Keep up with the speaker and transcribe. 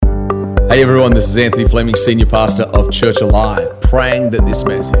Hey everyone, this is Anthony Fleming, Senior Pastor of Church Alive, praying that this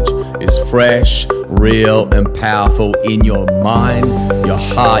message is fresh, real, and powerful in your mind, your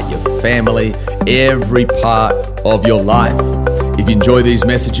heart, your family, every part of your life. If you enjoy these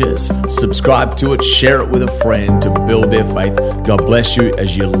messages, subscribe to it, share it with a friend to build their faith. God bless you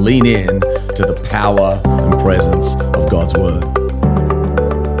as you lean in to the power and presence of God's Word.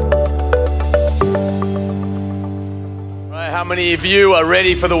 How many of you are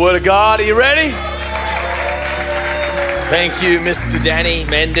ready for the Word of God? Are you ready? Thank you, Mr. Danny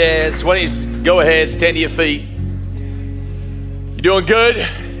Mendez. Why don't you go ahead, stand to your feet. You doing good?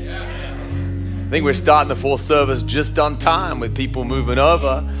 I think we're starting the fourth service just on time with people moving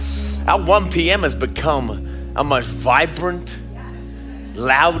over. Our 1 p.m. has become our most vibrant,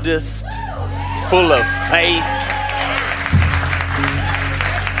 loudest, full of faith.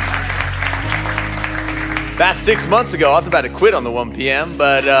 About 6 months ago, I was about to quit on the 1 p.m.,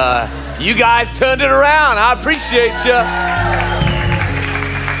 but you guys turned it around. I appreciate you.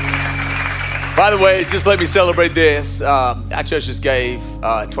 By the way, just let me celebrate this. Our church just gave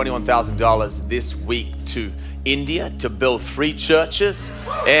 $21,000 this week to India to build 3 churches.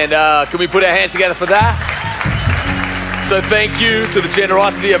 And can we put our hands together for that? So thank you to the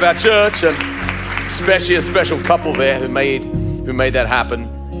generosity of our church, and especially a special couple there who made that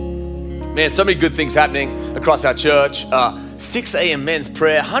happen. Man, so many good things happening across our church. 6 a.m. men's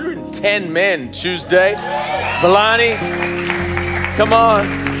prayer, 110 men Tuesday. Milani, come on.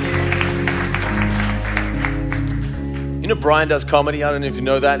 You know Brian does comedy? I don't know if you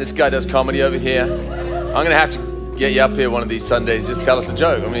know that. This guy does comedy over here. I'm going to have to get you up here one of these Sundays. Just tell us a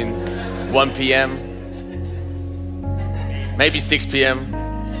joke. I mean, 1 p.m., maybe 6 p.m.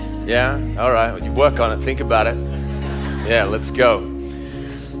 Yeah? All right. You work on it. Think about it. Yeah, let's go.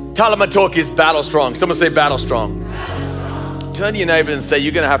 Title of my talk is Battle Strong. Someone say Battle Strong. Turn to your neighbor and say,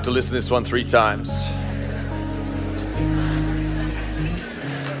 you're going to have to listen to this one 3 times.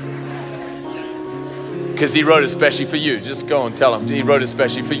 Because he wrote it especially for you. Just go and tell him. He wrote it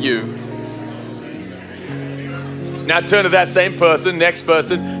especially for you. Now turn to that same person, next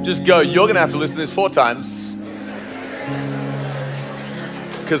person. Just go, you're going to have to listen to this 4 times.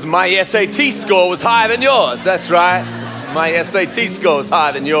 Because my SAT score was higher than yours. That's right. My SAT score is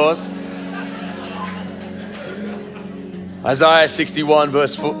higher than yours. Isaiah 61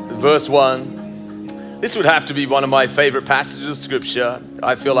 verse 1. This would have to be one of my favorite passages of Scripture.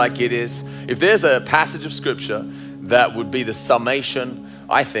 I feel like it is. If there's a passage of Scripture that would be the summation,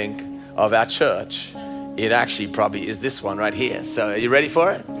 I think, of our church, it actually probably is this one right here. So are you ready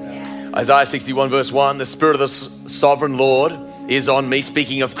for it? Yeah. Isaiah 61 verse 1. The Spirit of the Sovereign Lord is on me,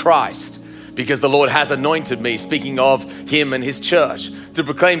 speaking of Christ. Because the Lord has anointed me, speaking of Him and His church, to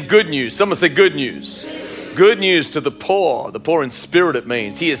proclaim good news. Someone say good news. Good news to the poor in spirit it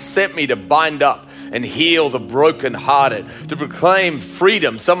means. He has sent me to bind up and heal the brokenhearted, to proclaim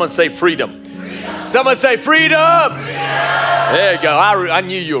freedom. Someone say freedom. Freedom. Someone say freedom. Freedom. There you go. I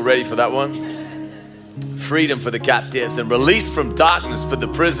knew you were ready for that one. Freedom for the captives and release from darkness for the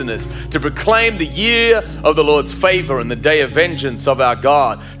prisoners, to proclaim the year of the Lord's favor and the day of vengeance of our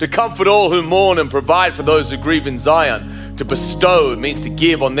God, to comfort all who mourn and provide for those who grieve in Zion. To bestow means to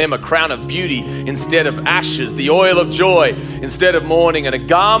give on them a crown of beauty instead of ashes, the oil of joy instead of mourning, and a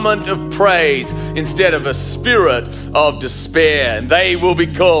garment of praise instead of a spirit of despair. And they will be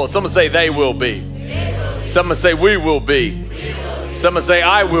called. Someone say they will be. Someone say we will be. Someone say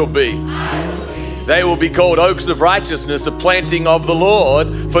I will be. They will be called oaks of righteousness, a planting of the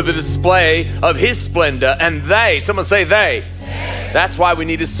Lord for the display of His splendor. And someone say they. That's why we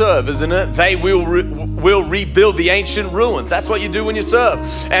need to serve, isn't it? They will rebuild the ancient ruins. That's what you do when you serve.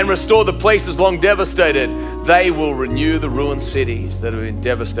 And restore the places long devastated. They will renew the ruined cities that have been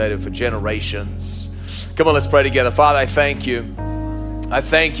devastated for generations. Come on, let's pray together. Father, I thank you. I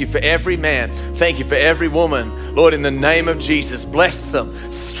thank you for every man. Thank you for every woman. Lord, in the name of Jesus, bless them,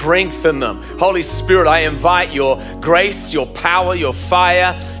 strengthen them. Holy Spirit, I invite your grace, your power, your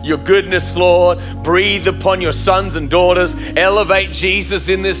fire, your goodness, Lord. Breathe upon your sons and daughters. Elevate Jesus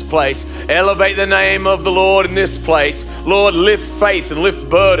in this place. Elevate the name of the Lord in this place. Lord, lift faith and lift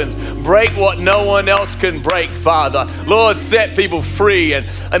burdens. Break what no one else can break, Father. Lord, set people free and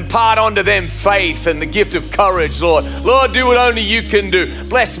impart onto them faith and the gift of courage, Lord. Lord, do what only you can do.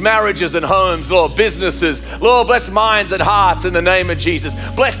 Bless marriages and homes, Lord, businesses. Lord, bless minds and hearts in the name of Jesus.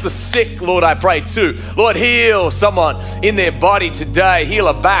 Bless the sick, Lord, I pray too. Lord, heal someone in their body today. Heal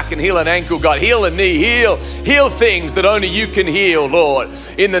a back and heal an ankle, God. Heal a knee. Heal things that only you can heal, Lord.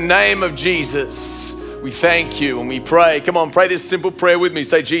 In the name of Jesus, we thank you and we pray. Come on, pray this simple prayer with me.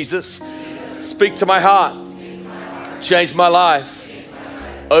 Say, Jesus, speak to my heart. Change my life.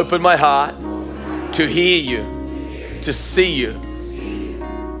 Open my heart to hear you, to see you.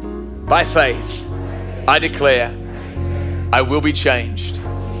 By faith, I declare I will be changed.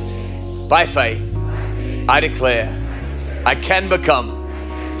 By faith, I declare I can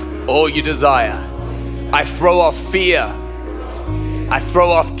become all you desire. I throw off fear. I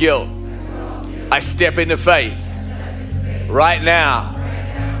throw off guilt. I step into faith right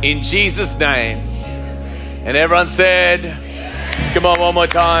now in Jesus' name. And everyone said, come on, one more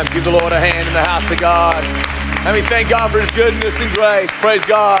time. Give the Lord a hand in the house of God. And we thank God for his goodness and grace. Praise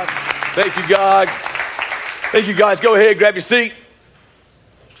God. Thank you, God. Thank you, guys. Go ahead, grab your seat.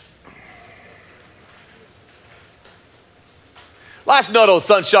 Life's not all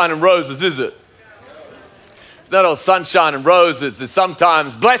sunshine and roses, is it? It's not all sunshine and roses. It's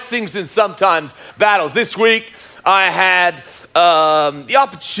sometimes blessings and sometimes battles. This week, I had the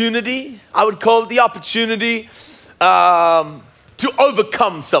opportunity, I would call it the opportunity to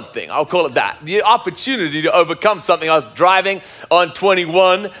overcome something. I'll call it that. The opportunity to overcome something. I was driving on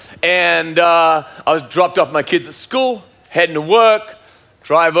 21 and I was dropped off my kids at school, heading to work.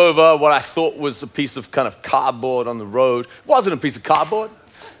 Drive over what I thought was a piece of kind of cardboard on the road. It wasn't a piece of cardboard.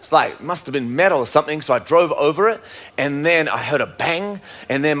 It's like, it must have been metal or something. So I drove over it and then I heard a bang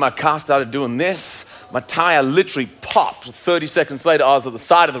and then my car started doing this. My tire literally popped. 30 seconds later, I was at the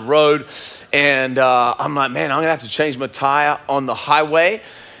side of the road and I'm like, man, I'm gonna have to change my tire on the highway.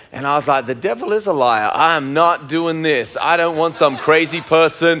 And I was like, the devil is a liar. I am not doing this. I don't want some crazy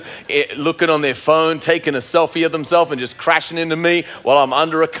person looking on their phone, taking a selfie of themselves and just crashing into me while I'm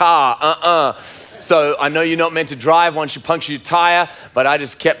under a car. So I know you're not meant to drive once you puncture your tire, but I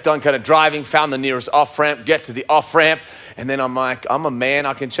just kept on kind of driving, found the nearest off-ramp, get to the off-ramp, and then I'm like, I'm a man,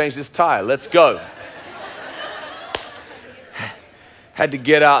 I can change this tire. Let's go. Had to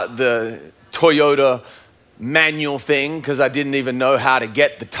get out the Toyota manual thing because I didn't even know how to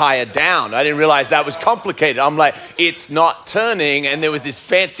get the tire down. I didn't realize that was complicated. I'm like, it's not turning, and there was this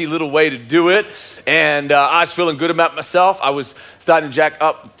fancy little way to do it, and I was feeling good about myself. I was starting to jack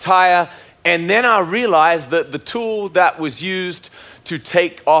up the tire, and then I realized that the tool that was used to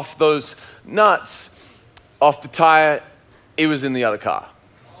take off those nuts off the tire, it was in the other car.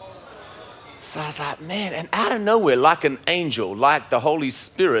 So I was like, man, and out of nowhere, like an angel, like the Holy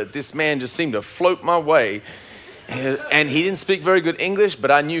Spirit, this man just seemed to float my way. And he didn't speak very good English,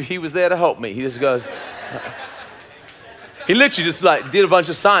 but I knew he was there to help me. He just goes, he literally just like did a bunch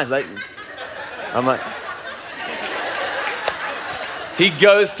of signs. Like, I'm like, he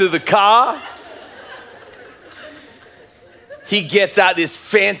goes to the car. He gets out this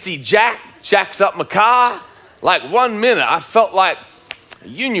fancy jacks up my car. Like 1 minute, I felt like a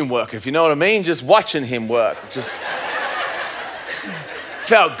union worker, if you know what I mean, just watching him work. Just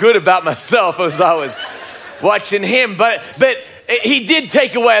felt good about myself as I was watching him. But he did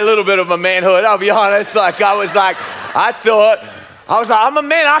take away a little bit of my manhood, I'll be honest. I was like, I'm a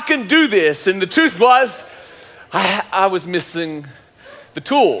man, I can do this. And the truth was, I was missing the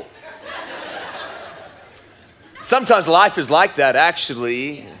tool. Sometimes life is like that,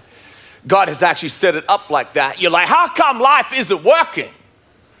 actually. God has actually set it up like that. You're like, how come life isn't working?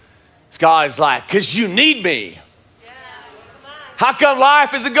 God is like, because you need me. How come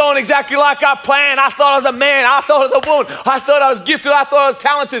life isn't going exactly like I planned? I thought I was a man. I thought I was a woman. I thought I was gifted. I thought I was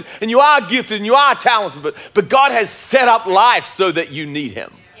talented. And you are gifted and you are talented. But God has set up life so that you need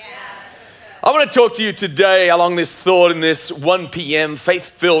him. I want to talk to you today along this thought in this 1 p.m.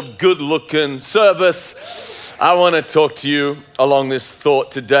 faith-filled, good-looking service. I want to talk to you along this thought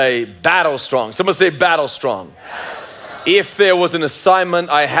today, battle strong. Someone say battle strong. If there was an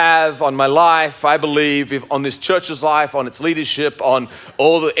assignment I have on my life, I believe, if on this church's life, on its leadership, on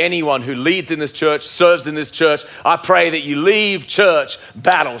anyone who leads in this church, serves in this church, I pray that you leave church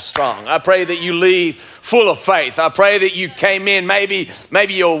battle strong. I pray that you leave full of faith. I pray that you came in, maybe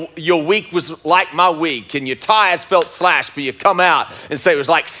your week was like my week and your tires felt slashed, but you come out and say it was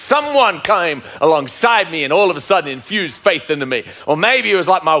like someone came alongside me and all of a sudden infused faith into me. Or maybe it was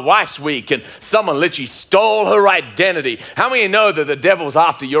like my wife's week and someone literally stole her identity. How many of you know that the devil's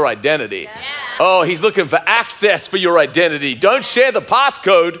after your identity? Yeah. Oh, he's looking for access for your identity. Don't share the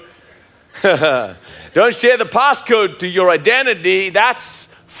passcode. Don't share the passcode to your identity. That's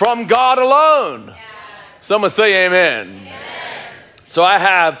from God alone. Yeah. Someone say amen. Amen. So I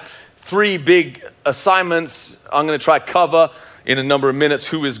have 3 big assignments I'm going to try to cover in a number of minutes.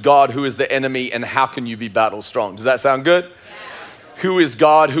 Who is God? Who is the enemy? And how can you be battle strong? Does that sound good? Yeah. Who is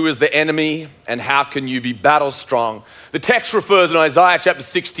God? Who is the enemy? And how can you be battle strong? The text refers in Isaiah chapter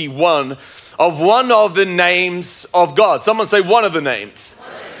 61 of one of the names of God. Someone say one of the names.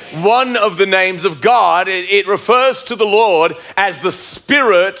 one of the names of God. It refers to the Lord as the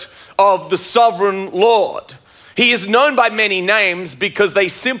Spirit of the sovereign Lord. He is known by many names because they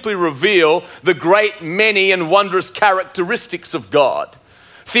simply reveal the great, many, and wondrous characteristics of God.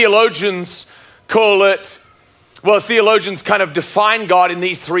 Theologians theologians kind of define God in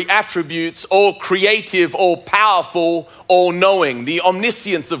these three attributes: all creative, all powerful, all knowing. The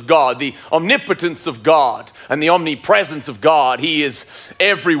omniscience of God, the omnipotence of God, and the omnipresence of God. He is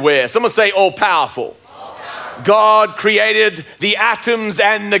everywhere. Someone say all powerful. God created the atoms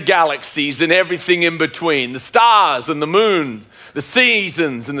and the galaxies and everything in between, the stars and the moon, the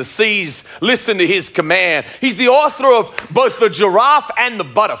seasons and the seas listen to his command. He's the author of both the giraffe and the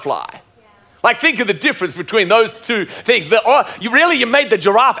butterfly. Like, think of the difference between those two things. You made the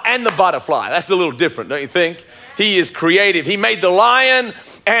giraffe and the butterfly. That's a little different, don't you think? He is creative. He made the lion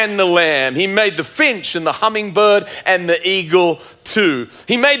and the lamb. He made the finch and the hummingbird and the eagle too.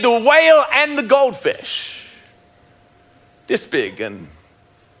 He made the whale and the goldfish. This big and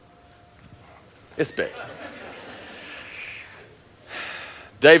this big.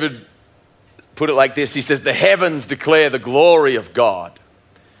 David put it like this. He says, the heavens declare the glory of God.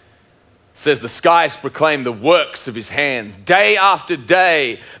 Says the skies proclaim the works of his hands. Day after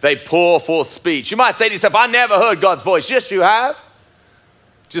day, they pour forth speech. You might say to yourself, I never heard God's voice. Yes, you have.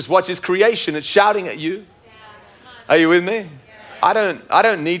 Just watch his creation. It's shouting at you. Are you with me? I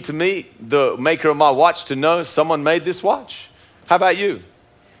don't need to meet the maker of my watch to know someone made this watch. How about you?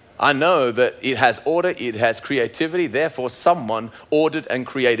 I know that it has order, it has creativity, therefore someone ordered and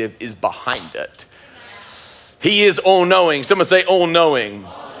creative is behind it. He is all-knowing. Someone say all-knowing.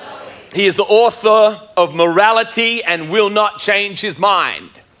 He is the author of morality and will not change his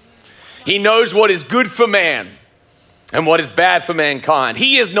mind. He knows what is good for man and what is bad for mankind.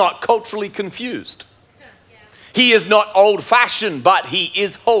 He is not culturally confused. He is not old-fashioned, but he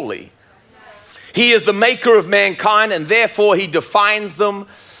is holy. He is the maker of mankind, and therefore he defines them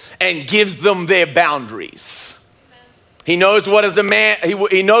and gives them their boundaries. He knows what is a man.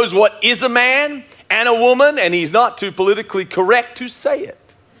 He knows what is a man and a woman, and he's not too politically correct to say it.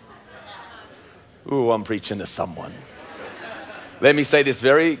 Ooh, I'm preaching to someone. Let me say this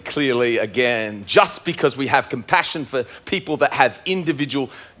very clearly again. Just because we have compassion for people that have individual,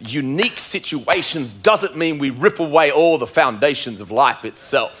 unique situations doesn't mean we rip away all the foundations of life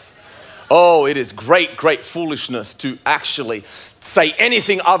itself. Oh, it is great, great foolishness to actually say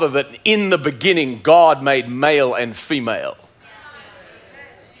anything other than in the beginning, God made male and female.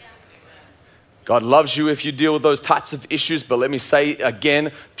 God loves you if you deal with those types of issues, but let me say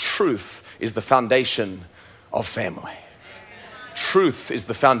again, truth is the foundation of family. Truth is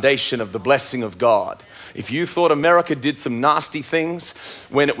the foundation of the blessing of God. If you thought America did some nasty things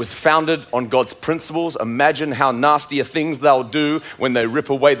when it was founded on God's principles, imagine how nastier things they'll do when they rip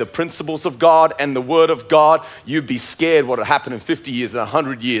away the principles of God and the word of God. You'd be scared what would happen in 50 years and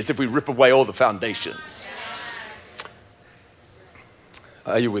 100 years if we rip away all the foundations.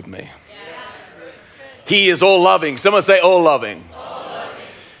 Are you with me? He is all loving. Someone say all loving.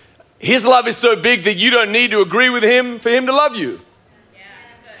 His love is so big that you don't need to agree with him for him to love you.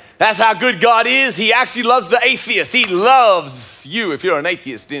 That's how good God is. He actually loves the atheist. He loves you if you're an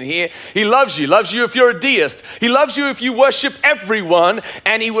atheist in here. He loves you if you're a deist. He loves you if you worship everyone,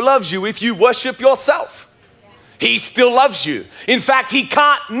 and he loves you if you worship yourself. He still loves you. In fact, he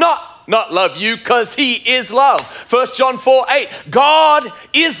can't not love you because he is love. 1 John 4:8. God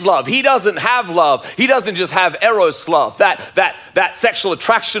is love. He doesn't have love. He doesn't just have eros love, that sexual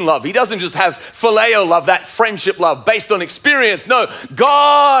attraction love. He doesn't just have phileo love, that friendship love based on experience. No,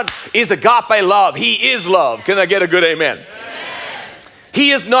 God is agape love. He is love. Can I get a good amen? Amen.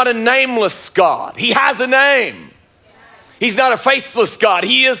 He is not a nameless God. He has a name. He's not a faceless God.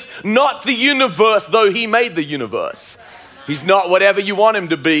 He is not the universe, though he made the universe. He's not whatever you want him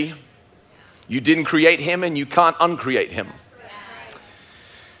to be. You didn't create him and you can't uncreate him.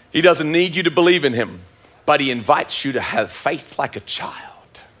 He doesn't need you to believe in him, but he invites you to have faith like a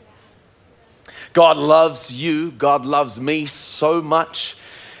child. God loves you, God loves me so much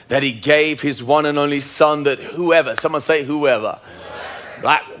that he gave his one and only son that whoever, someone say whoever,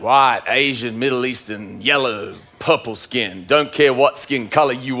 black, white, Asian, Middle Eastern, yellow, purple skin, don't care what skin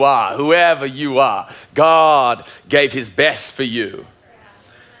color you are, whoever you are, God gave his best for you.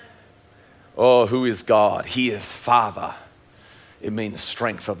 Oh, who is God? He is Father. It means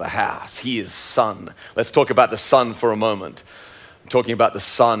strength of the house. He is Son. Let's talk about the Son for a moment. I'm talking about the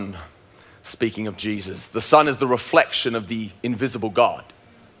Son, speaking of Jesus. The Son is the reflection of the invisible God.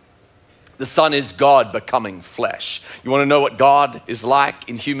 The Son is God becoming flesh. You want to know what God is like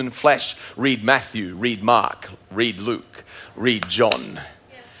in human flesh? Read Matthew, read Mark, read Luke, read John.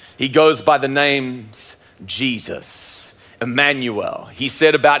 He goes by the names Jesus, Emmanuel. He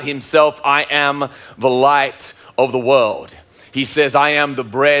said about himself, I am the light of the world. He says, I am the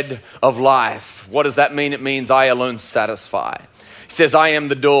bread of life. What does that mean? It means I alone satisfy. He says, I am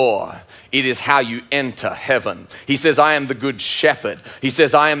the door. It is how you enter heaven. He says, I am the good shepherd. He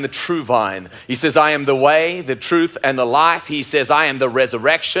says, I am the true vine. He says, I am the way, the truth, and the life. He says, I am the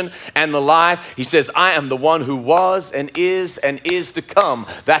resurrection and the life. He says, I am the one who was and is to come.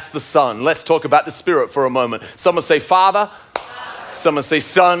 That's the Son. Let's talk about the Spirit for a moment. Someone say Father. Someone say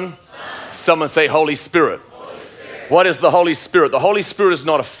Son. Someone say Holy Spirit. What is the Holy Spirit? The Holy Spirit is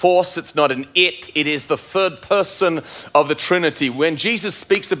not a force. It's not an it. It is the third person of the Trinity. When Jesus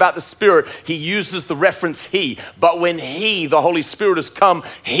speaks about the Spirit, he uses the reference he. But when he, the Holy Spirit, has come,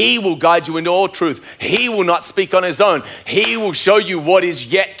 he will guide you into all truth. He will not speak on his own. He will show you what is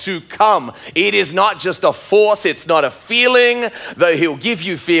yet to come. It is not just a force. It's not a feeling, though he'll give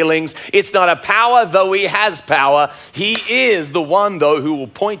you feelings. It's not a power, though he has power. He is the one, though, who will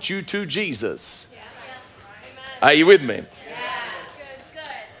point you to Jesus. Are you with me?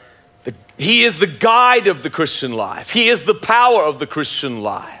 Yes. He is the guide of the Christian life. He is the power of the Christian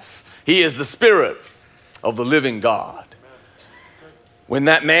life. He is the Spirit of the living God. When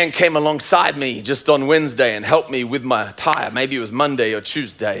that man came alongside me just on Wednesday and helped me with my tire, maybe it was Monday or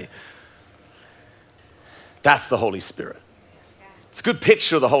Tuesday, that's the Holy Spirit. It's a good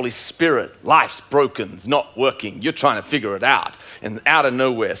picture of the Holy Spirit. Life's broken, it's not working. You're trying to figure it out. And out of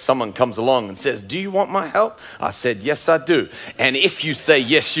nowhere, someone comes along and says, do you want my help? I said, yes, I do. And if you say,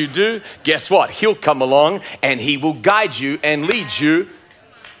 yes, you do, guess what? He'll come along and he will guide you and lead you,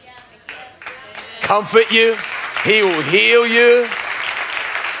 comfort you. He will heal you.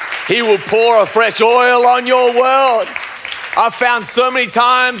 He will pour a fresh oil on your world. I've found so many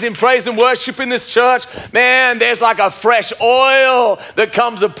times in praise and worship in this church, man, there's like a fresh oil that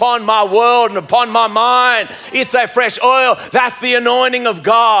comes upon my world and upon my mind. It's a fresh oil. That's the anointing of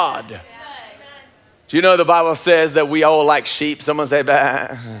God. Do you know the Bible says that we all like sheep? Someone say,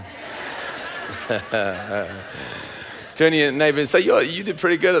 bah. Turn to your neighbor and say, you did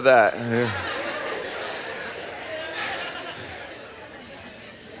pretty good at that.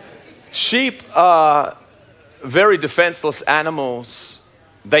 Sheep are very defenseless animals.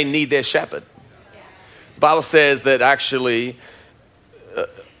 They need their shepherd. The Bible says that actually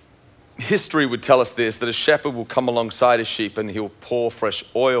history would tell us this, that a shepherd will come alongside a sheep and he'll pour fresh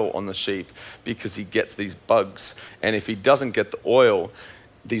oil on the sheep because he gets these bugs. And if he doesn't get the oil,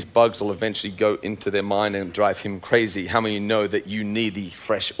 these bugs will eventually go into their mind and drive him crazy. How many of you know that you need the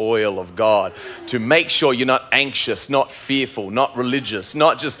fresh oil of God to make sure you're not anxious, not fearful, not religious,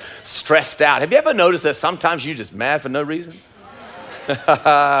 not just stressed out? Have you ever noticed that sometimes you're just mad for no reason?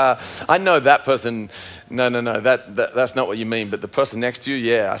 I know that person, no, that's not what you mean, but the person next to you,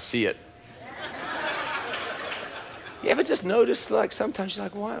 yeah, I see it. You ever just notice, like, sometimes you're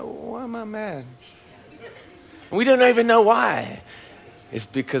like, why am I mad? And we don't even know why. It's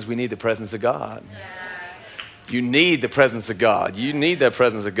because we need the presence of God. You need the presence of God. You need the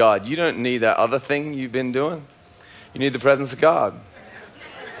presence of God. You don't need that other thing you've been doing. You need the presence of God.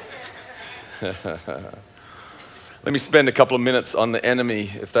 Let me spend a couple of minutes on the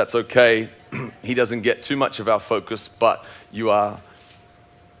enemy, if that's okay. He doesn't get too much of our focus, but you are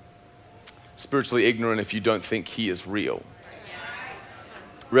spiritually ignorant if you don't think he is real.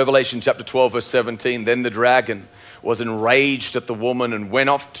 Revelation chapter 12, verse 17, then the dragon was enraged at the woman and went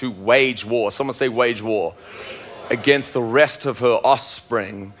off to wage war. Someone say wage war. Against the rest of her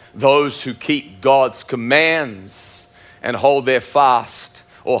offspring, those who keep God's commands and hold fast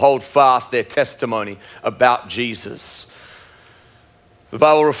their testimony about Jesus. The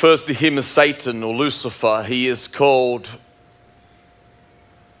Bible refers to him as Satan or Lucifer. He is called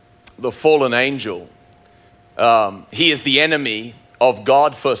the fallen angel. He is the enemy of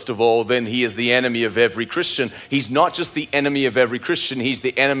God, first of all, then he is the enemy of every Christian. He's not just the enemy of every Christian, he's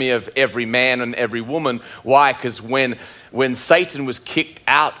the enemy of every man and every woman. Why? Because when Satan was kicked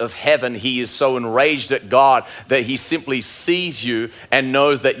out of heaven, he is so enraged at God that he simply sees you and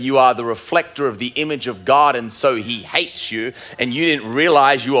knows that you are the reflector of the image of God, and so he hates you, and you didn't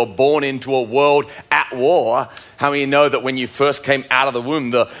realize you were born into a world at war. How many know that when you first came out of the womb,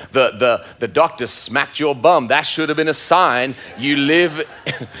 the doctor smacked your bum? That should have been a sign you live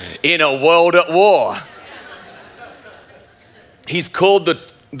in a world at war. He's called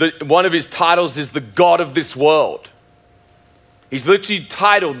one of his titles is the God of this world. He's literally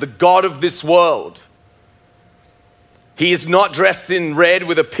titled the God of this world. He is not dressed in red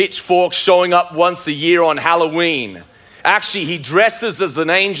with a pitchfork showing up once a year on Halloween. Actually, he dresses as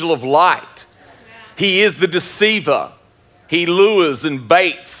an angel of light. He is the deceiver. He lures and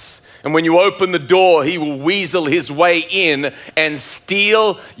baits. And when you open the door, he will weasel his way in and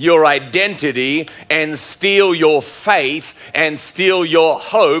steal your identity and steal your faith and steal your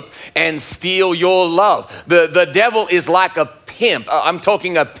hope and steal your love. The devil is like a pimp. I'm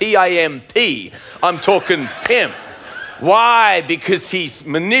talking a P-I-M-P. I'm talking pimp. Why? Because he's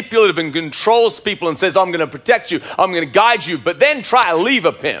manipulative and controls people and says, I'm going to protect you, I'm going to guide you, but then try to leave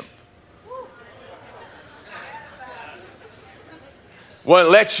a pimp.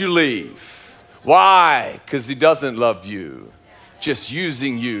 Won't let you leave. Why? Because he doesn't love you. Just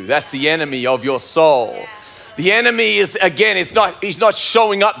using you. That's the enemy of your soul. The enemy is, again, he's not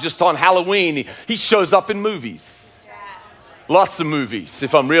showing up just on Halloween. He shows up in movies. Lots of movies,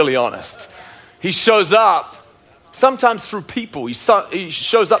 if I'm really honest. He shows up sometimes through people. He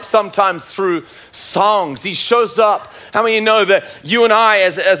shows up sometimes through songs. He shows up. How many of you know that you and I,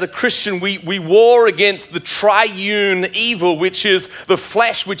 as a Christian, we war against the triune evil, which is the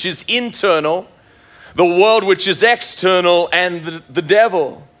flesh, which is internal, the world, which is external, and the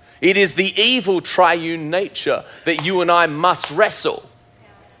devil. It is the evil triune nature that you and I must wrestle.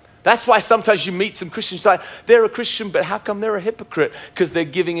 That's why sometimes you meet some Christians, like, they're a Christian, but how come they're a hypocrite? Because they're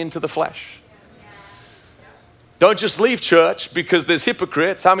giving into the flesh. Don't just leave church because there's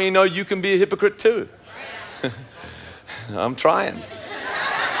hypocrites. How many know you can be a hypocrite too? I'm trying.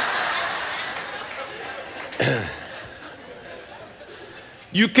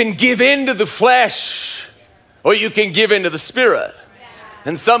 You can give into the flesh or you can give into the spirit.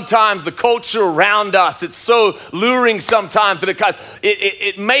 And sometimes the culture around us, it's so luring sometimes that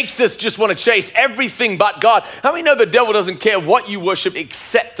it makes us just want to chase everything but God. How many know the devil doesn't care what you worship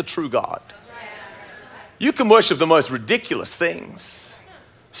except the true God? You can worship the most ridiculous things,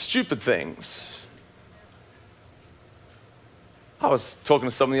 stupid things. I was talking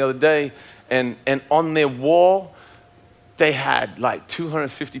to someone the other day, and on their wall, they had like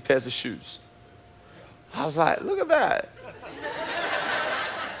 250 pairs of shoes. I was like, look at that.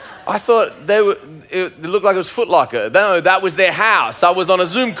 I thought it looked like it was Foot Locker. No, that was their house. I was on a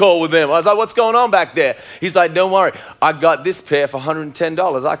Zoom call with them. I was like, what's going on back there? He's like, don't worry. I got this pair for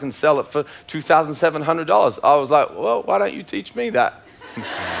 $110. I can sell it for $2,700. I was like, well, why don't you teach me that?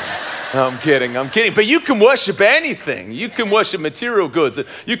 No, I'm kidding. But you can worship anything. You can worship material goods.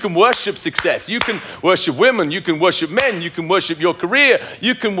 You can worship success. You can worship women. You can worship men. You can worship your career.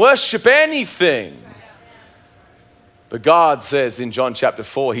 You can worship anything. But God says in John chapter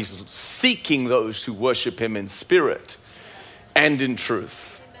 4, he's seeking those who worship him in spirit and in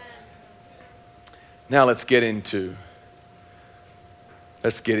truth. Now let's get into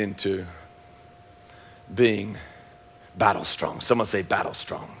being battle strong. Someone say battle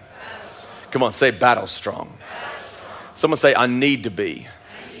strong. Come on, say battle strong. Someone say, I need to be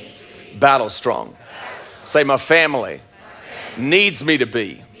battle strong. Say, my family needs me to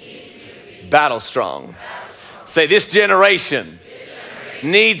be battle strong. Say, this generation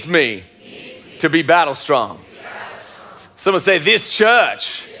needs me to be battle strong. Someone say, this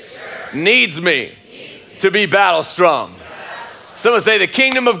church needs me to be battle strong. Someone say, the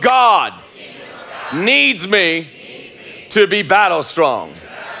kingdom of God needs me to be battle strong.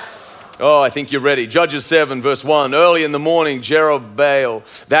 Oh, I think you're ready. Judges 7 verse 1. Early in the morning, Jerubbaal,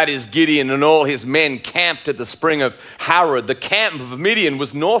 that is Gideon, and all his men camped at the spring of Harod. The camp of Midian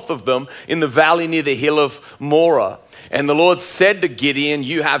was north of them in the valley near the hill of Moreh. And the Lord said to Gideon,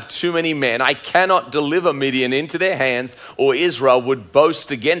 you have too many men. I cannot deliver Midian into their hands, or Israel would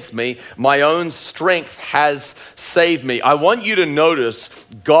boast against me. My own strength has saved me. I want you to notice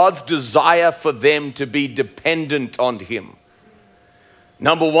God's desire for them to be dependent on him.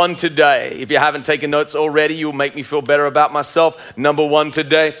 Number one today, if you haven't taken notes already, you'll make me feel better about myself. Number one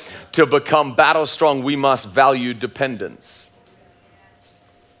today, to become battle strong, we must value dependence.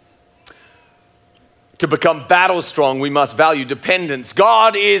 To become battle strong, we must value dependence.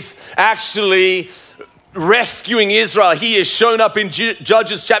 God is actually rescuing Israel. He has shown up in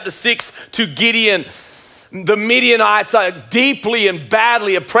Judges chapter 6 to Gideon. The Midianites are deeply and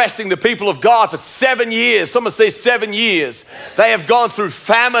badly oppressing the people of God for 7 years. Someone say 7 years. They have gone through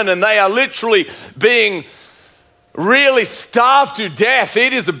famine and they are literally being really starved to death.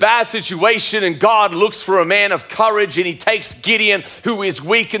 It is a bad situation, and God looks for a man of courage, and he takes Gideon, who is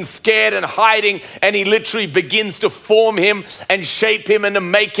weak and scared and hiding, and he literally begins to form him and shape him and to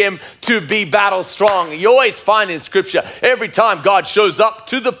make him to be battle strong. You always find in scripture, every time God shows up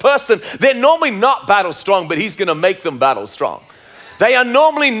to the person, they're normally not battle strong, but he's going to make them battle strong. They are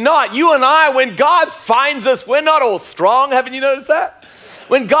normally not. You and I, when God finds us, we're not all strong. Haven't you noticed that?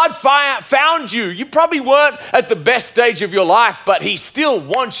 when God found you, you probably weren't at the best stage of your life, but he still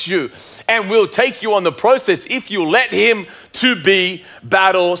wants you and will take you on the process if you let him to be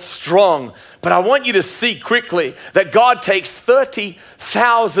battle strong. But I want you to see quickly that God takes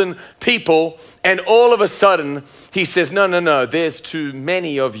 30,000 people and all of a sudden he says, no, there's too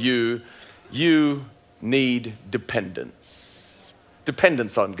many of you. You need dependence.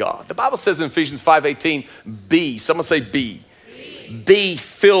 Dependence on God. The Bible says in Ephesians 5:18, be. Someone say be. Be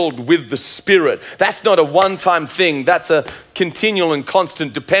filled with the Spirit. That's not a one-time thing. That's a continual and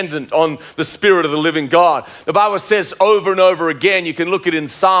constant dependent on the Spirit of the living God. The Bible says over and over again, you can look at it in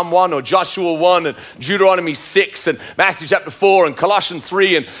Psalm 1 or Joshua 1 and Deuteronomy 6 and Matthew chapter 4 and Colossians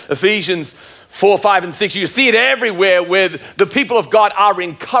 3 and Ephesians 4, 5, and 6. You see it everywhere where the people of God are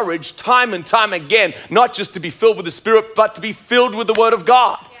encouraged time and time again, not just to be filled with the Spirit, but to be filled with the Word of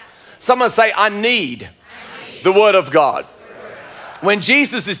God. Yeah. Someone say, I need the Word of God. When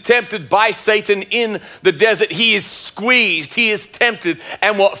Jesus is tempted by Satan in the desert, he is squeezed, he is tempted,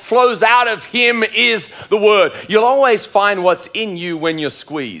 and what flows out of him is the Word. You'll always find what's in you when you're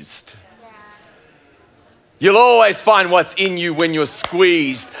squeezed. You'll always find what's in you when you're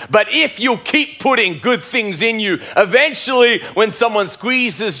squeezed. But if you keep putting good things in you, eventually when someone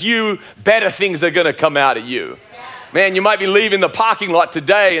squeezes you, better things are going to come out of you. Man, you might be leaving the parking lot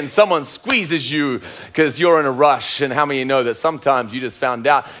today and someone squeezes you because you're in a rush. And how many of you know that sometimes you just found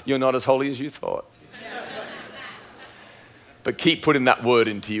out you're not as holy as you thought? But keep putting that word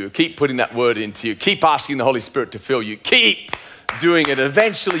into you. Keep putting that word into you. Keep asking the Holy Spirit to fill you. Keep doing it.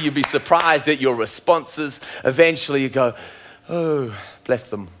 Eventually you'll be surprised at your responses. Eventually you go, oh, bless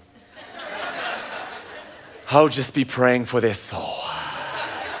them. I'll just be praying for their soul.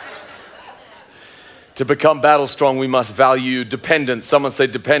 To become battle strong, we must value dependence. Someone say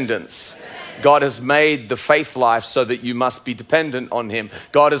dependence. God has made the faith life so that you must be dependent on him.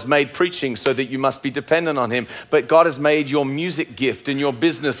 God has made preaching so that you must be dependent on him. But God has made your music gift and your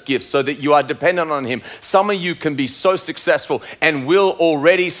business gift so that you are dependent on him. Some of you can be so successful and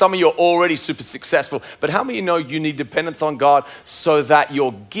some of you are already super successful. But how many of you know you need dependence on God so that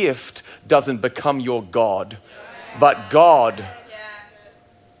your gift doesn't become your God, but God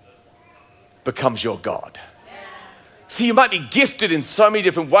becomes your God. See, you might be gifted in so many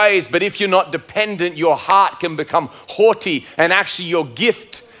different ways, but if you're not dependent, your heart can become haughty, and actually your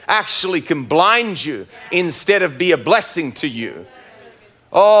gift actually can blind you instead of be a blessing to you.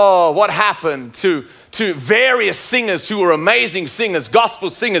 Oh, what happened to various singers who were amazing singers,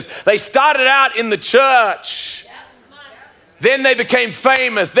 gospel singers? They started out in the church. Then they became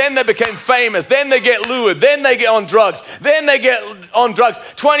famous, then they get lured, then they get on drugs,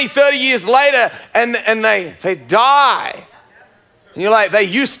 20, 30 years later, and they die. And you're like, they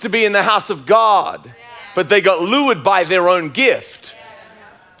used to be in the house of God, but they got lured by their own gift.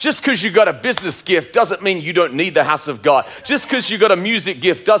 Just because you got a business gift doesn't mean you don't need the house of God. Just because you got a music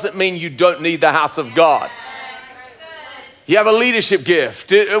gift doesn't mean you don't need the house of God. You have a leadership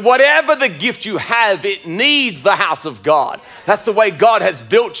gift. Whatever the gift you have, it needs the house of God. That's the way God has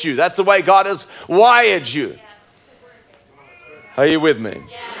built you. That's the way God has wired you. Are you with me?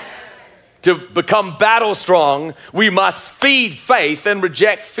 Yes. To become battle strong, we must feed faith and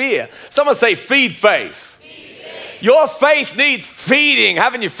reject fear. Someone say, feed faith. Feed faith. Your faith needs feeding.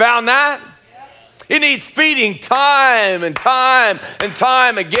 Haven't you found that? It needs feeding time and time and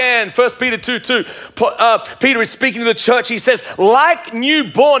time again. 1 Peter 2:2. Peter is speaking to the church. He says, like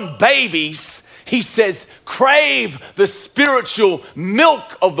newborn babies, he says, crave the spiritual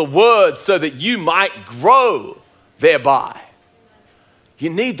milk of the word so that you might grow thereby.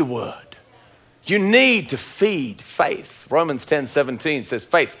 You need the word. You need to feed faith. Romans 10:17 says,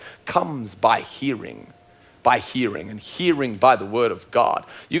 faith comes by hearing. And hearing by the word of God.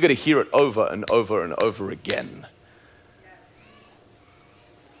 You got to hear it over and over and over again.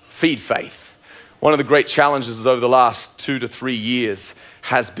 Feed faith. One of the great challenges over the last 2 to 3 years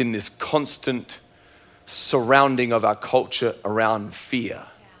has been this constant surrounding of our culture around fear.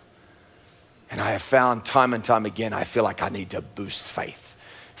 And I have found time and time again, I feel like I need to boost faith,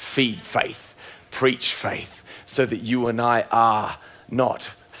 feed faith, preach faith, so that you and I are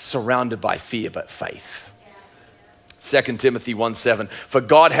not surrounded by fear, but faith. 2 Timothy 1:7, for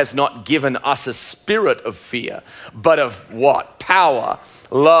God has not given us a spirit of fear, but of what? Power,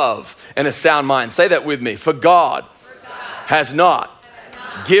 love, and a sound mind. Say that with me. For God has not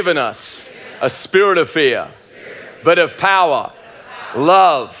given us a spirit of fear, but of power,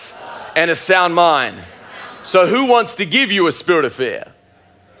 love, and a sound mind. So who wants to give you a spirit of fear?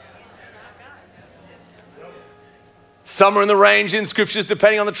 Some are in the range in scriptures,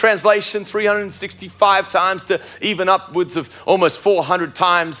 depending on the translation, 365 times to even upwards of almost 400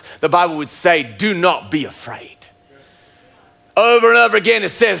 times, the Bible would say, do not be afraid. Over and over again, it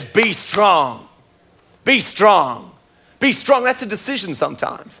says, be strong. Be strong. Be strong. That's a decision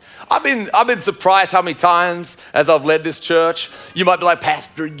sometimes. I've been surprised how many times as I've led this church, you might be like,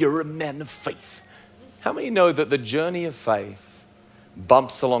 Pastor, you're a man of faith. How many know that the journey of faith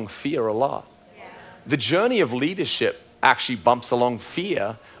bumps along fear a lot? Yeah. The journey of leadership actually bumps along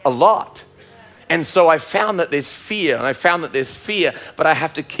fear a lot. And so I found that there's fear, but I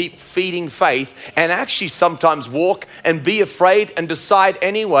have to keep feeding faith and actually sometimes walk and be afraid and decide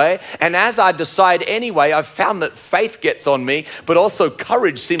anyway. And as I decide anyway, I've found that faith gets on me, but also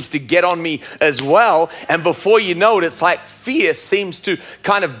courage seems to get on me as well. And before you know it, it's like fear seems to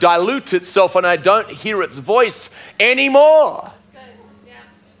kind of dilute itself and I don't hear its voice anymore.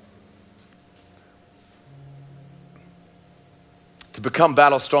 To become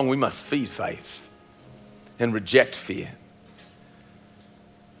battle strong, we must feed faith and reject fear.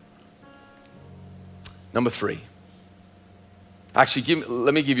 Number 3. Actually,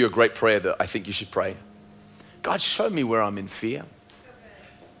 let me give you a great prayer that I think you should pray. God, show me where I'm in fear.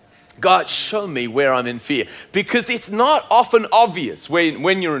 God, show me where I'm in fear. Because it's not often obvious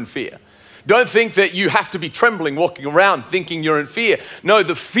when you're in fear. Don't think that you have to be trembling, walking around thinking you're in fear. No,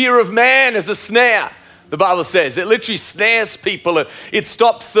 the fear of man is a snare. The Bible says it literally snares people. It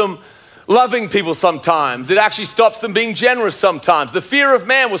stops them loving people sometimes. It actually stops them being generous sometimes. The fear of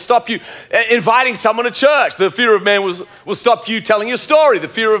man will stop you inviting someone to church. The fear of man will stop you telling your story. The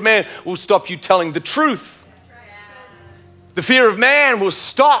fear of man will stop you telling the truth. The fear of man will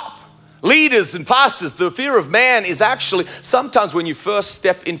stop leaders and pastors. The fear of man is actually sometimes when you first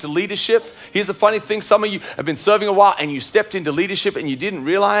step into leadership. Here's the funny thing. Some of you have been serving a while and you stepped into leadership and you didn't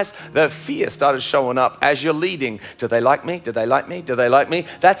realize that fear started showing up as you're leading. Do they like me? Do they like me? Do they like me?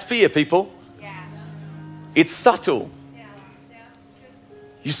 That's fear, people. Yeah. It's subtle. Yeah.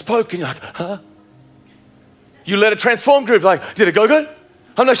 You spoke and you're like, huh? You led a transform group, like, did it go good?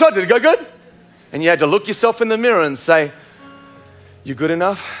 I'm not sure, did it go good? And you had to look yourself in the mirror and say, you good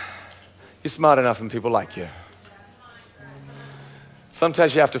enough? You're smart enough and people like you.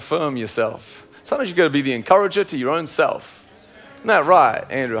 Sometimes you have to firm yourself. Sometimes you got to be the encourager to your own self. Isn't that right,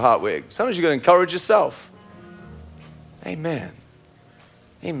 Andrew Hartwig? Sometimes you got to encourage yourself. Amen.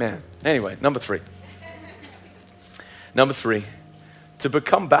 Amen. Anyway, number 3. Number 3, to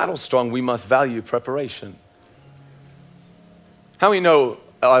become battle strong, we must value preparation. How many know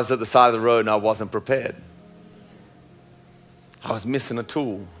I was at the side of the road and I wasn't prepared? I was missing a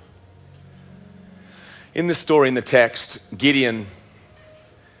tool. In this story, in the text, Gideon,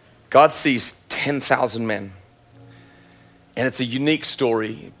 God sees 10,000 men. And it's a unique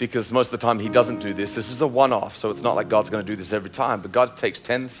story because most of the time he doesn't do this. This is a one-off, so it's not like God's going to do this every time. But God takes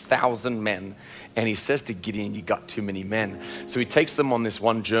 10,000 men and he says to Gideon, you got too many men. So he takes them on this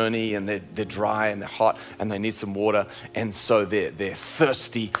one journey and they're dry and they're hot and they need some water. And so they're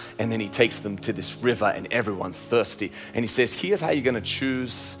thirsty. And then he takes them to this river and everyone's thirsty. And he says, here's how you're going to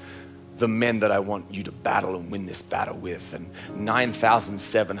choose the men that I want you to battle and win this battle with. And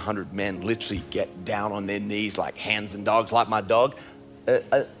 9,700 men literally get down on their knees like hands and dogs, like my dog,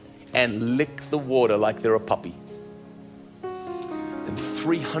 and lick the water like they're a puppy. And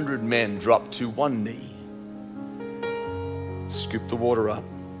 300 men drop to one knee, scoop the water up,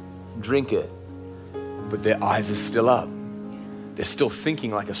 drink it, but their eyes are still up. They're still thinking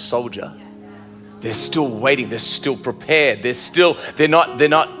like a soldier. They're still waiting. They're still prepared. They're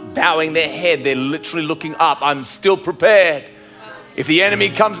not bowing their head. They're literally looking up. I'm still prepared. If the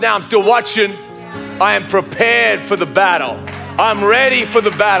enemy comes now, I'm still watching. I am prepared for the battle. I'm ready for the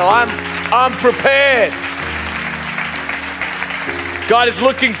battle. I'm prepared. God is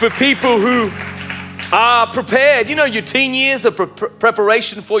looking for people who are prepared. You know, your teen years are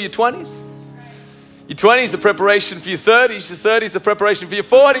preparation for your 20s. Your 20s are preparation for your 30s. Your 30s are preparation for your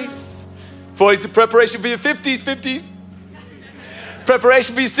 40s. 40s are preparation for your 50s.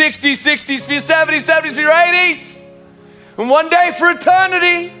 Preparation for your 60s, 60s for your 70s, 70s for your 80s. And one day for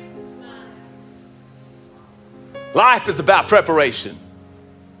eternity. Life is about preparation.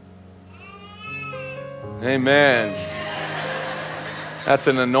 Amen. That's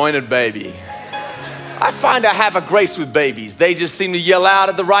an anointed baby. I find I have a grace with babies. They just seem to yell out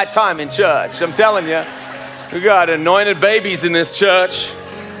at the right time in church. I'm telling you, we got anointed babies in this church.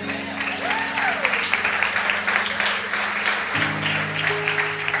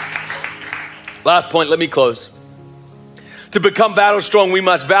 Last point, let me close. To become battle strong, we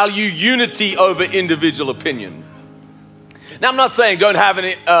must value unity over individual opinion. Now, I'm not saying don't have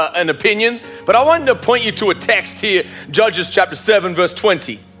an opinion, but I wanted to point you to a text here, Judges chapter 7, verse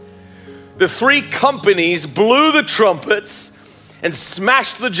 20. The three companies blew the trumpets and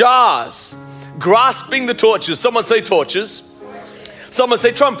smashed the jars, grasping the torches. Someone say torches. Someone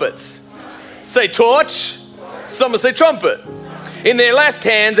say trumpets. Say torch. Someone say trumpet. In their left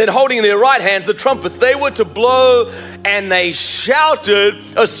hands and holding in their right hands the trumpets, they were to blow, and they shouted,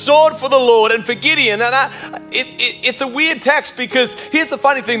 a sword for the Lord and for Gideon. And it's a weird text, because here's the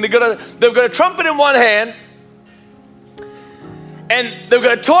funny thing. They've got a trumpet in one hand, and they've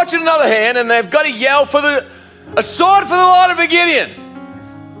got a torch in another hand, and they've got to yell for a sword for the Lord and for Gideon.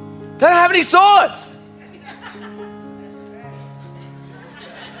 They don't have any swords.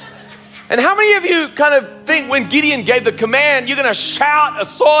 And how many of you kind of think when Gideon gave the command, you're going to shout a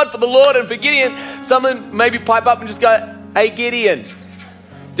sword for the Lord and for Gideon? Someone maybe pipe up and just go, hey, Gideon,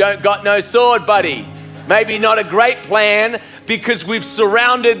 don't got no sword, buddy. Maybe not a great plan, because we've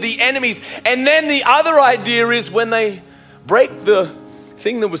surrounded the enemies. And then the other idea is when they break the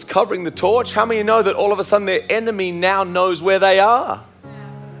thing that was covering the torch, how many know that all of a sudden their enemy now knows where they are?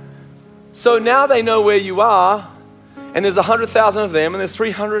 So now they know where you are. And there's 100,000 of them, and there's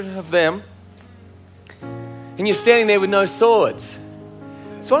 300 of them, and you're standing there with no swords.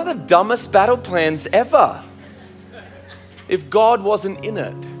 It's one of the dumbest battle plans ever. If God wasn't in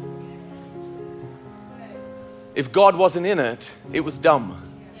it. If God wasn't in it, it was dumb.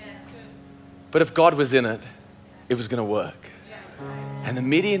 But if God was in it, it was going to work. And the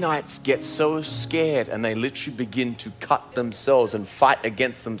Midianites get so scared, and they literally begin to cut themselves and fight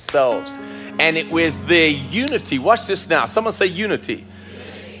against themselves. And it was their unity. Watch this now. Someone say unity.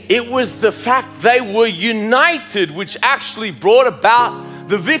 It was the fact they were united which actually brought about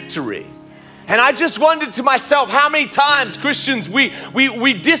the victory. And I just wondered to myself, how many times Christians, we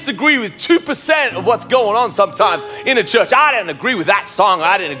disagree with 2% of what's going on sometimes in a church. I didn't agree with that song.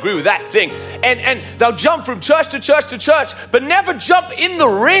 I didn't agree with that thing. And they'll jump from church to church to church, but never jump in the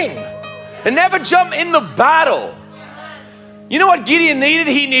ring and never jump in the battle. You know what Gideon needed?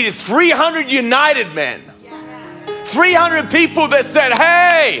 He needed 300 united men. 300 people that said,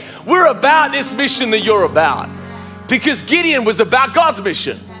 hey, we're about this mission that you're about. Because Gideon was about God's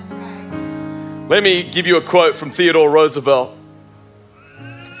mission. Let me give you a quote from Theodore Roosevelt.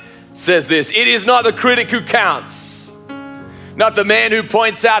 It says this: it is not the critic who counts, not the man who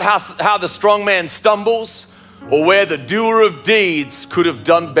points out how the strong man stumbles, or where the doer of deeds could have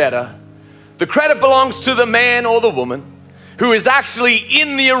done better. The credit belongs to the man or the woman who is actually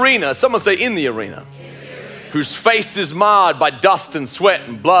in the arena. Someone say in the arena. Whose face is marred by dust and sweat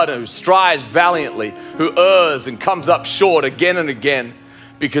and blood, and who strives valiantly, who errs and comes up short again and again,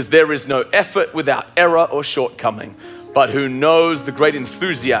 because there is no effort without error or shortcoming, but who knows the great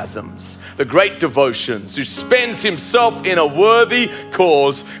enthusiasms, the great devotions, who spends himself in a worthy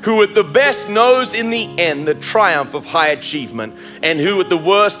cause, who at the best knows in the end the triumph of high achievement, and who at the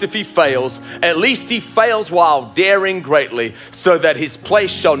worst, if he fails, at least he fails while daring greatly, so that his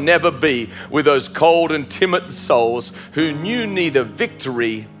place shall never be with those cold and timid souls who knew neither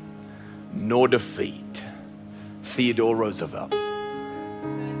victory nor defeat. Theodore Roosevelt.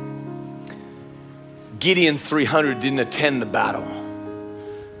 Gideon's 300 didn't attend the battle.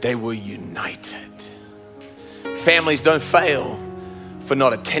 They were united. Families don't fail for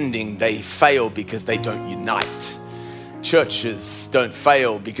not attending. They fail because they don't unite. Churches don't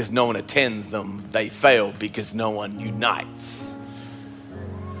fail because no one attends them. They fail because no one unites.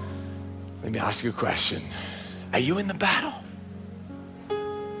 Let me ask you a question. Are you in the battle?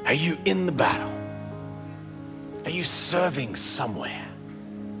 Are you in the battle? Are you serving somewhere?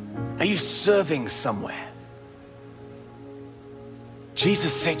 Are you serving somewhere?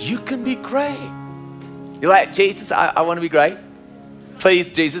 Jesus said, you can be great. You're like, Jesus, I want to be great.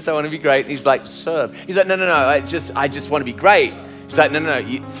 Please, Jesus, I want to be great. And he's like, serve. He's like, no, I just want to be great. He's like, no,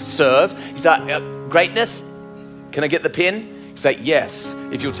 you serve. He's like, greatness? Can I get the pin? He's like, yes,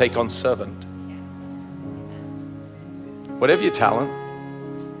 if you'll take on servant. Whatever your talent,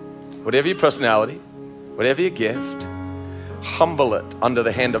 whatever your personality, whatever your gift, humble it under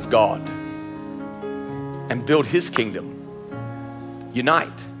the hand of God and build his kingdom. Unite,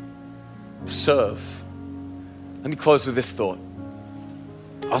 serve. Let me close with this thought.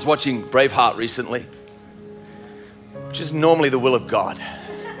 I was watching Braveheart recently, which is normally the will of God.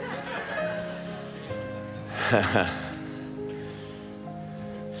 I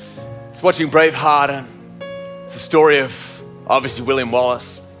was watching Braveheart, and it's the story of obviously William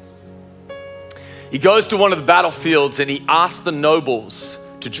Wallace. He goes to one of the battlefields and he asks the nobles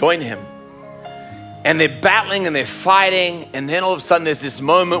to join him. And they're battling and they're fighting. And then all of a sudden there's this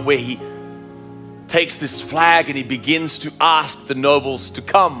moment where he takes this flag and he begins to ask the nobles to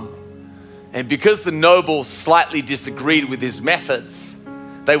come. And because the nobles slightly disagreed with his methods,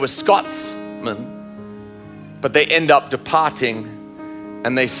 they were Scotsmen, but they end up departing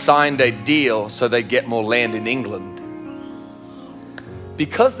and they signed a deal so they get more land in England.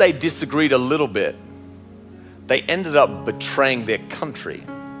 Because they disagreed a little bit, they ended up betraying their country.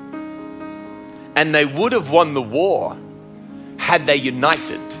 And they would have won the war had they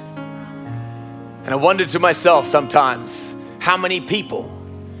united. And I wondered to myself sometimes, how many people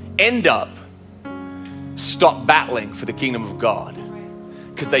end up stop battling for the kingdom of God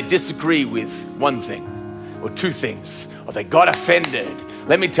because they disagree with one thing or two things, or they got offended.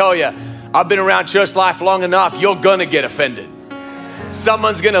 Let me tell you, I've been around church life long enough, you're gonna get offended.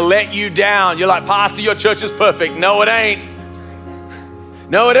 Someone's gonna let you down. You're like, Pastor, your church is perfect. No, it ain't.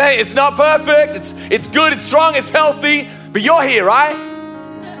 No, it ain't. It's not perfect. It's good, it's strong, it's healthy, but you're here, right?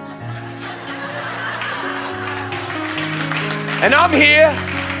 And I'm here.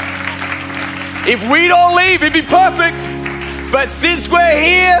 If we don't leave, it'd be perfect. But since we're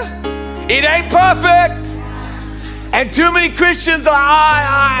here, it ain't perfect. And too many Christians are,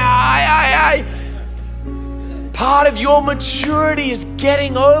 I. Part of your maturity is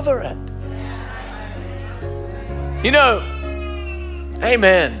getting over it. You know,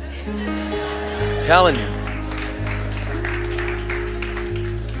 amen. I'm telling you.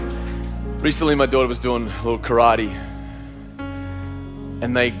 Recently, my daughter was doing a little karate.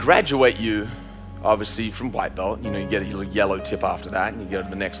 And they graduate you, obviously, from white belt. You know, you get a little yellow tip after that, and you go to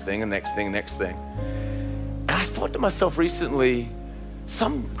the next thing, and next thing, next thing. And I thought to myself recently,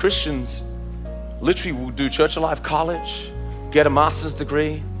 some Christians literally will do Church Alive College, get a master's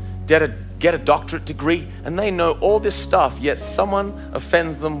degree, get a doctorate degree, and they know all this stuff, yet someone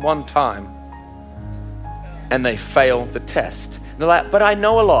offends them one time, and they fail the test. And they're like, but I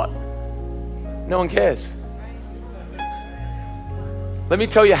know a lot. No one cares. Let me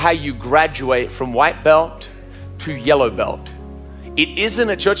tell you how you graduate from white belt to yellow belt. It isn't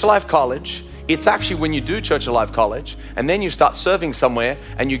at Church Alive College. It's actually when you do Church Alive College and then you start serving somewhere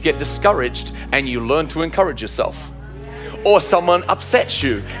and you get discouraged and you learn to encourage yourself. Or someone upsets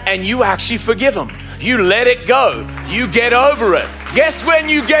you and you actually forgive them. You let it go. You get over it. Guess when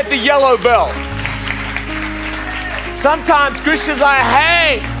you get the yellow belt? Sometimes Christians are like,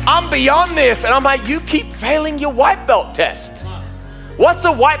 hey, I'm beyond this. And I'm like, you keep failing your white belt test. What's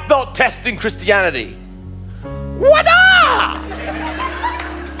a white belt test in Christianity? Wada!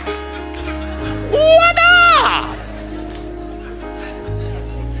 Wada!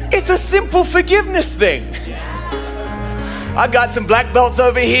 It's a simple forgiveness thing. I got some black belts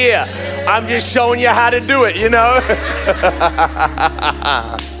over here. I'm just showing you how to do it, you know?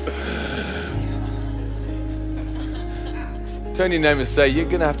 Turn your name and say, you're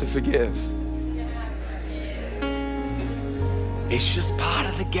gonna have to forgive. It's just part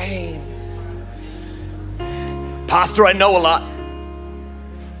of the game. Pastor, I know a lot.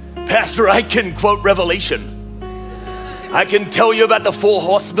 Pastor, I can quote Revelation. I can tell you about the 4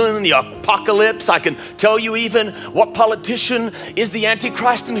 horsemen, the apocalypse. I can tell you even what politician is the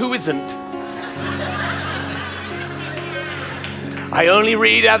Antichrist and who isn't. I only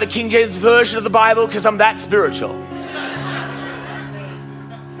read out of the King James Version of the Bible because I'm that spiritual.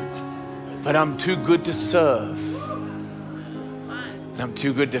 But I'm too good to serve. And I'm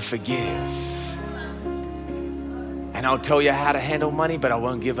too good to forgive. And I'll tell you how to handle money, but I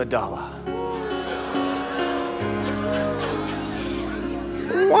won't give $1.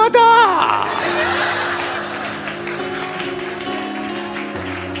 Wada!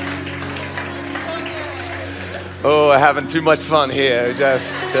 Oh, we're having too much fun here.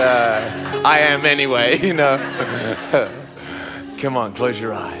 Just, I am anyway, you know. Come on, close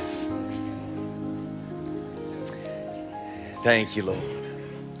your eyes. Thank you, Lord.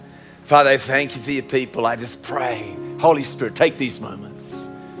 Father, I thank you for your people. I just pray, Holy Spirit, take these moments.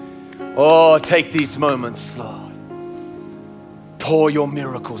 Oh, take these moments, Lord. Pour your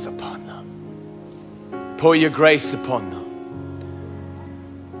miracles upon them. Pour your grace upon them.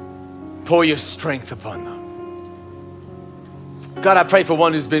 Pour your strength upon them. God, I pray for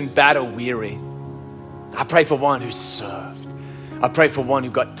one who's been battle weary. I pray for one who served. I pray for one who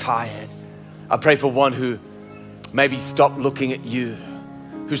got tired. I pray for one who maybe stopped looking at you,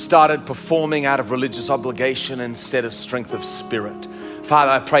 who started performing out of religious obligation instead of strength of spirit.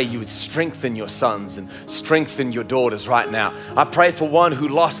 Father, I pray you would strengthen your sons and strengthen your daughters right now. I pray for one who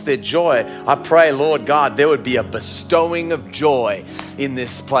lost their joy. I pray, Lord God, there would be a bestowing of joy in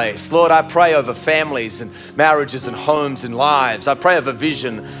this place. Lord, I pray over families and marriages and homes and lives. I pray over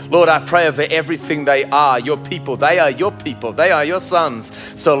vision. Lord, I pray over everything they are, your people. They are your people. They are your sons.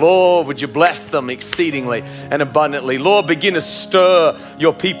 So, Lord, would you bless them exceedingly and abundantly. Lord, begin to stir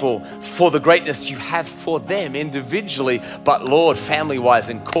your people for the greatness you have for them individually, but Lord, family-wise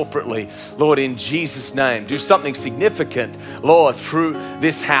and corporately. Lord, in Jesus' name, do something significant, Lord, through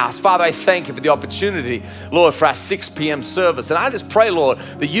this house. Father, I thank you for the opportunity, Lord, for our 6 p.m. service. And I just pray, Lord,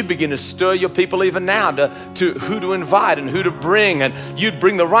 that you'd begin to stir your people even now to who to invite and who to bring, and you'd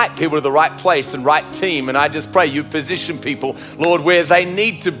bring the right people to the right place and right team. And I just pray you position people, Lord, where they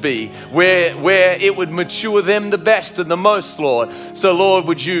need to be, where it would mature them the best and the most, Lord. So, Lord,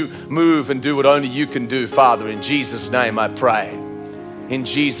 would you move and do what only you can do, Father. In Jesus' name I pray. In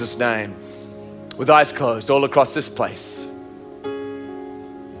Jesus' name. With eyes closed all across this place.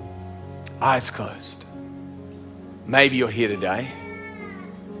 Eyes closed. Maybe you're here today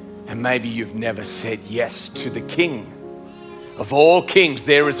and maybe you've never said yes to the King of all kings.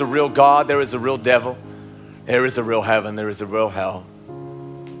 There is a real God. There is a real devil. There is a real heaven. There is a real hell.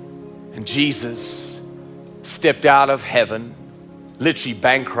 And Jesus stepped out of heaven, literally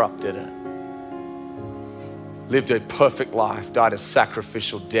bankrupted it, lived a perfect life, died a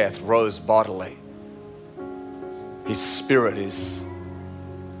sacrificial death, rose bodily. His spirit is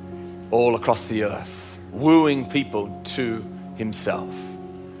all across the earth, wooing people to himself.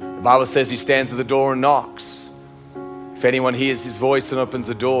 The Bible says he stands at the door and knocks. If anyone hears his voice and opens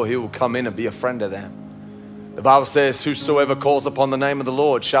the door, he will come in and be a friend of them. The Bible says, whosoever calls upon the name of the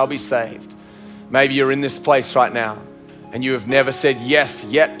Lord shall be saved. Maybe you're in this place right now and you have never said yes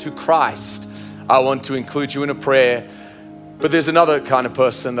yet to Christ. I want to include you in a prayer. But there's another kind of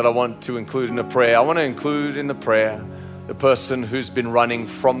person that I want to include in a prayer. I want to include in the prayer the person who's been running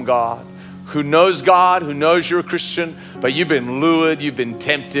from God, who knows God, who knows you're a Christian, but you've been lured, you've been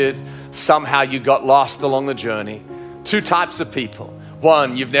tempted. Somehow you got lost along the journey. 2 types of people.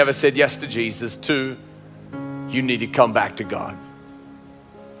 1, you've never said yes to Jesus. 2, you need to come back to God.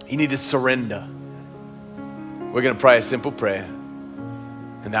 You need to surrender. We're going to pray a simple prayer,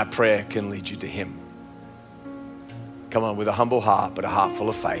 and that prayer can lead you to Him. Come on, with a humble heart, but a heart full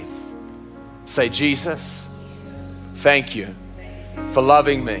of faith. Say, Jesus, thank you for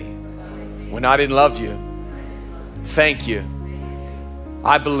loving me when I didn't love you. Thank you.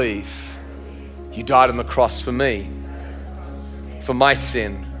 I believe you died on the cross for me, for my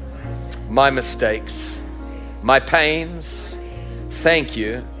sin, my mistakes, my pains. Thank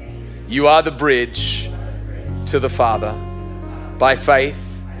you. You are the bridge to the Father. By faith,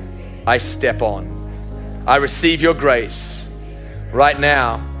 I step on. I receive your grace. Right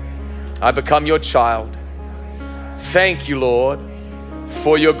now, I become your child. Thank you, Lord,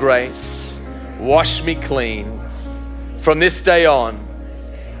 for your grace. Wash me clean. From this day on,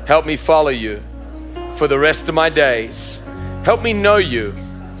 help me follow you for the rest of my days. Help me know you.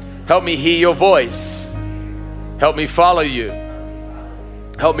 Help me hear your voice. Help me follow you.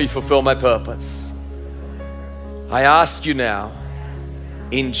 Help me fulfill my purpose. I ask you now,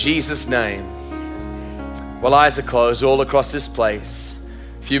 in Jesus' name, while eyes are closed all across this place,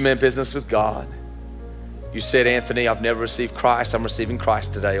 few men business with God. You said, Anthony, I've never received Christ. I'm receiving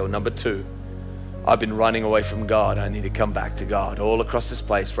Christ today. Or number 2, I've been running away from God. I need to come back to God. All across this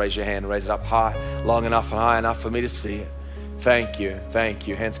place, raise your hand, raise it up high, long enough and high enough for me to see it. Thank you, thank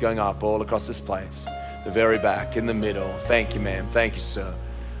you. Hands going up all across this place. The very back, in the middle. Thank you, ma'am. Thank you, sir.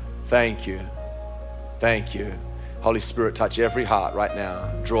 Thank you. Thank you. Holy Spirit, touch every heart right now.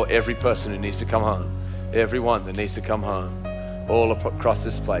 Draw every person who needs to come home. Everyone that needs to come home. All across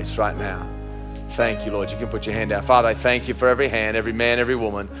this place right now. Thank you, Lord. You can put your hand down. Father, I thank you for every hand, every man, every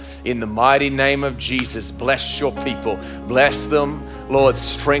woman. In the mighty name of Jesus, bless your people. Bless them, Lord.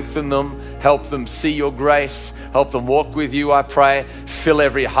 Strengthen them. Help them see your grace. Help them walk with you, I pray. Fill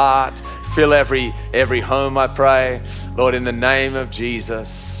every heart. Fill every home, I pray. Lord, in the name of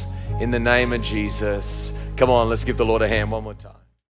Jesus. In the name of Jesus. Come on, let's give the Lord a hand one more time.